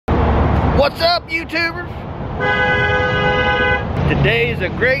What's up, YouTubers? Today is a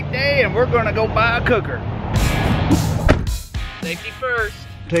great day and we're gonna go buy a cooker. Safety first.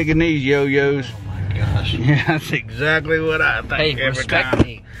 Taking these yo-yos. Oh my gosh. Yeah, that's exactly what I think every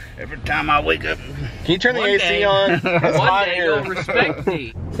time. Every time I wake up. Can you turn the AC on? One day you'll respect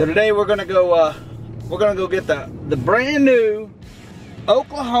me. So today we're gonna go get the brand new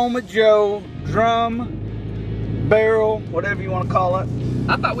Oklahoma Joe drum barrel, whatever you want to call it.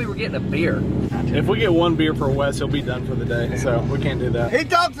 I thought we were getting a beer. If we get one beer for Wes, he'll be done for the day, so we can't do that. He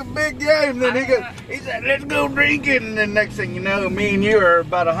talks a big game, then he said, let's go drinking, and then next thing you know, me and you are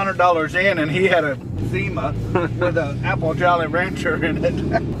about $100 in, and he had a Zima with an Apple Jolly Rancher in it.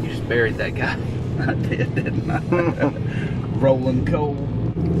 You just buried that guy. I did, didn't I? Rolling Coal.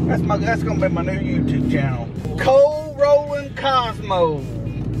 That's gonna be my new YouTube channel. Coal Rolling Cosmo.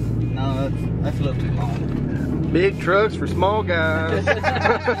 No, that's a little too long. Big trucks for small guys. I've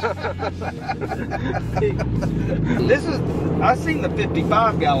seen the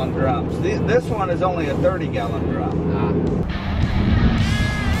 55-gallon drums. This one is only a 30-gallon drum.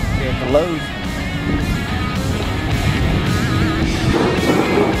 Here's the load.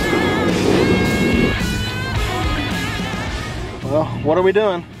 Well, what are we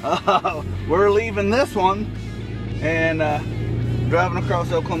doing? We're leaving this one and driving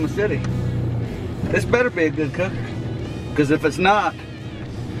across Oklahoma City. This better be a good cooker, because if it's not,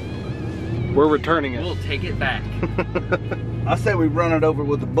 we're returning it. We'll take it back. I say we run it over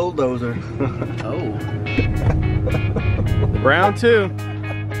with a bulldozer. Oh. Round two.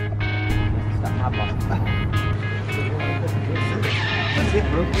 That's it,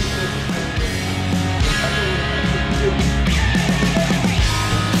 bro.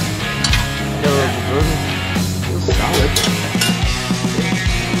 Solid.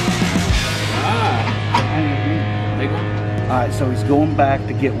 Big one? Alright, so he's going back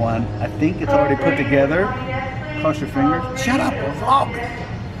to get one. I think it's already put together. Cross your fingers. Shut up, we're vlogging.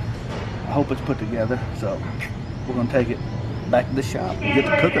 I hope it's put together, so we're gonna take it back to the shop and get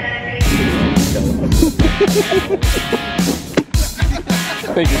the cooker.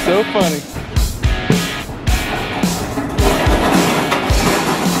 I think you're so funny.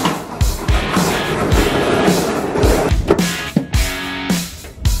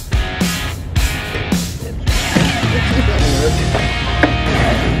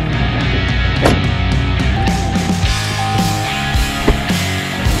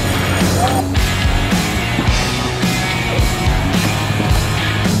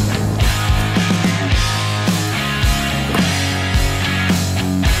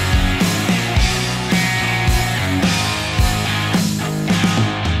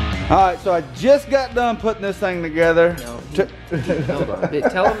 Alright, so I just got done putting this thing together. No, hold on.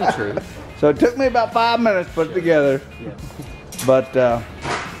 Tell them the truth. So it took me about 5 minutes to put it together. Yeah. But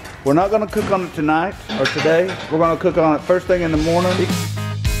we're not going to cook on it tonight or today. We're going to cook on it first thing in the morning.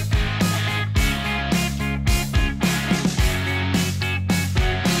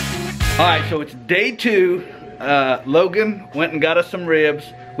 Alright, so it's day 2. Logan went and got us some ribs.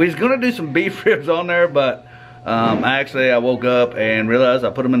 We was going to do some beef ribs on there, but I woke up and realized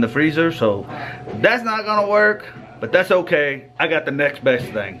I put them in the freezer, so that's not gonna work, but that's okay. I got the next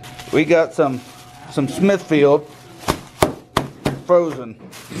best thing. We got some Smithfield frozen.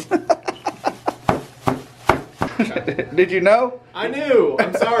 Did you know? I knew.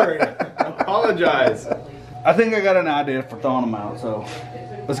 I'm sorry. I apologize. I think I got an idea for thawing them out, so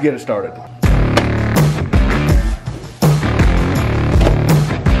let's get it started.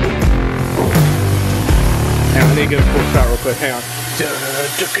 Hang on, I need to get a full shot real quick. Hang on.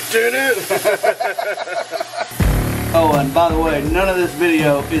 Oh, and by the way, none of this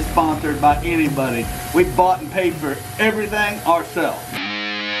video is sponsored by anybody. We bought and paid for everything ourselves.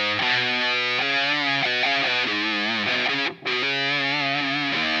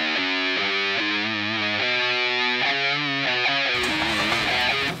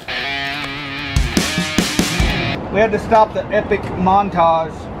 We had to stop the epic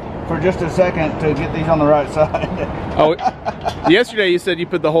montage for just a second to get these on the right side. Oh, yesterday you said you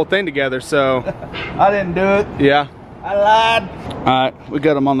put the whole thing together, so. I didn't do it. Yeah. I lied. All right, we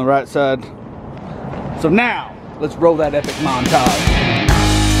got them on the right side. So now, let's roll that epic montage.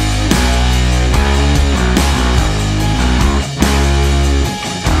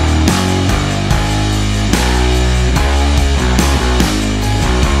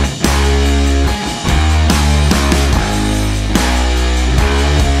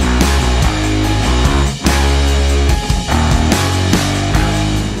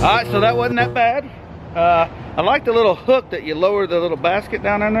 Alright, so that wasn't that bad. I like the little hook that you lower the little basket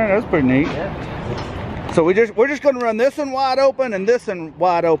down in there. That's pretty neat. Yeah. So we're just gonna run this one wide open and this one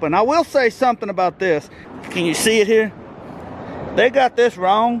wide open. I will say something about this. Can you see it here? They got this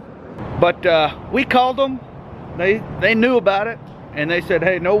wrong, but we called them. They knew about it, and they said,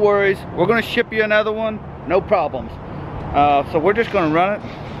 hey, no worries. We're gonna ship you another one, no problems. So we're just gonna run it,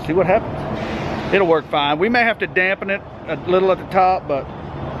 see what happens. It'll work fine. We may have to dampen it a little at the top, but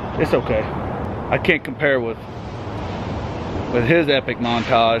it's okay. I can't compare with his epic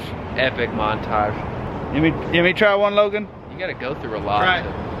montage. Epic montage. You want me try one, Logan? You gotta go through a lot. Right.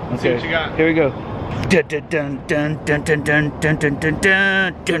 Okay. See what you got. Here we go.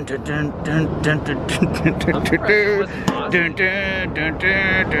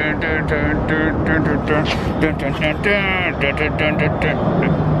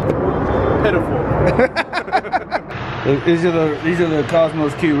 Pitiful. These are the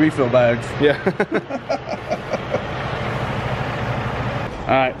Kosmos Q refill bags. Yeah.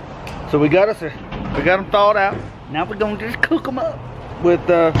 All right, so we got them thawed out. Now we're gonna just cook them up with.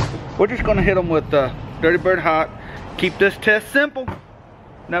 We're just gonna hit them with Dirty Bird Hot. Keep this test simple.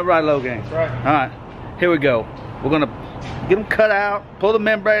 Not right, Logan. That's right. All right, here we go. We're gonna get them cut out, pull the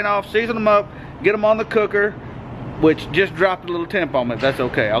membrane off, season them up, get them on the cooker, which just dropped a little temp on it. That's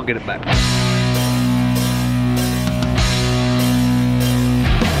okay. I'll get it back.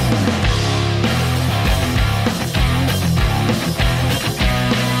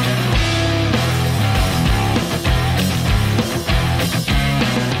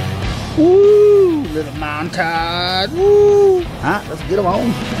 Woo! Little montage. Woo! Alright, let's get them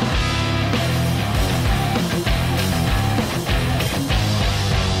on.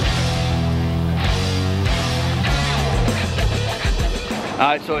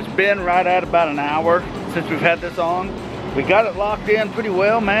 Alright, so it's been right at about an hour since we've had this on. We got it locked in pretty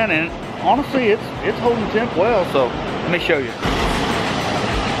well, man, and honestly, it's holding temp well, so let me show you.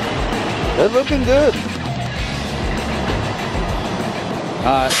 They're looking good.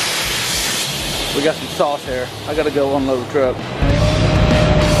 Alright. We got some sauce here. I gotta go unload the truck.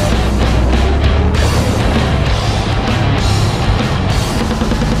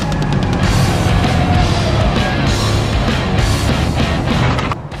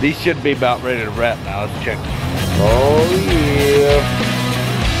 These should be about ready to wrap now. Let's check. Oh yeah.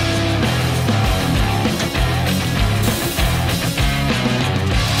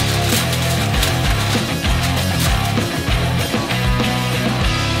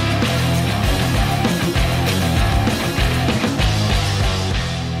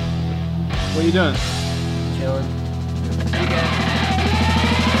 What are you doing? Chilling.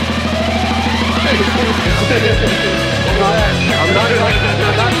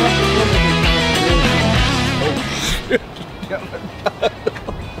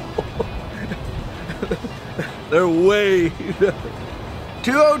 They're way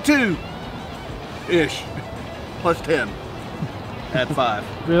 202-ish plus 10 at 5.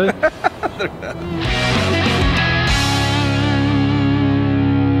 Really?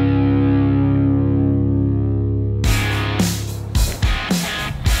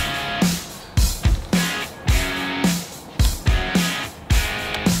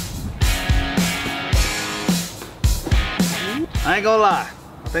 I ain't gonna lie.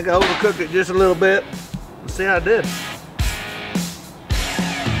 I think I overcooked it just a little bit. Let's see how it did.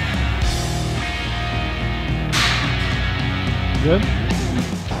 Good?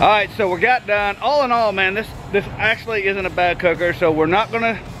 All right, so we got done. All in all, man, this actually isn't a bad cooker, so we're not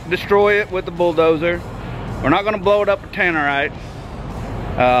gonna destroy it with the bulldozer. We're not gonna blow it up with tannerite.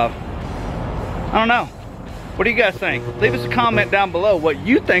 I don't know. What do you guys think? Leave us a comment down below what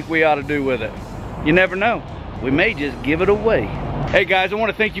you think we ought to do with it. You never know. We may just give it away. Hey guys, I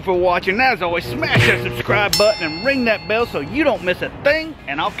want to thank you for watching. As always, smash that subscribe button and ring that bell so you don't miss a thing.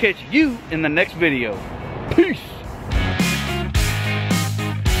 And I'll catch you in the next video. Peace.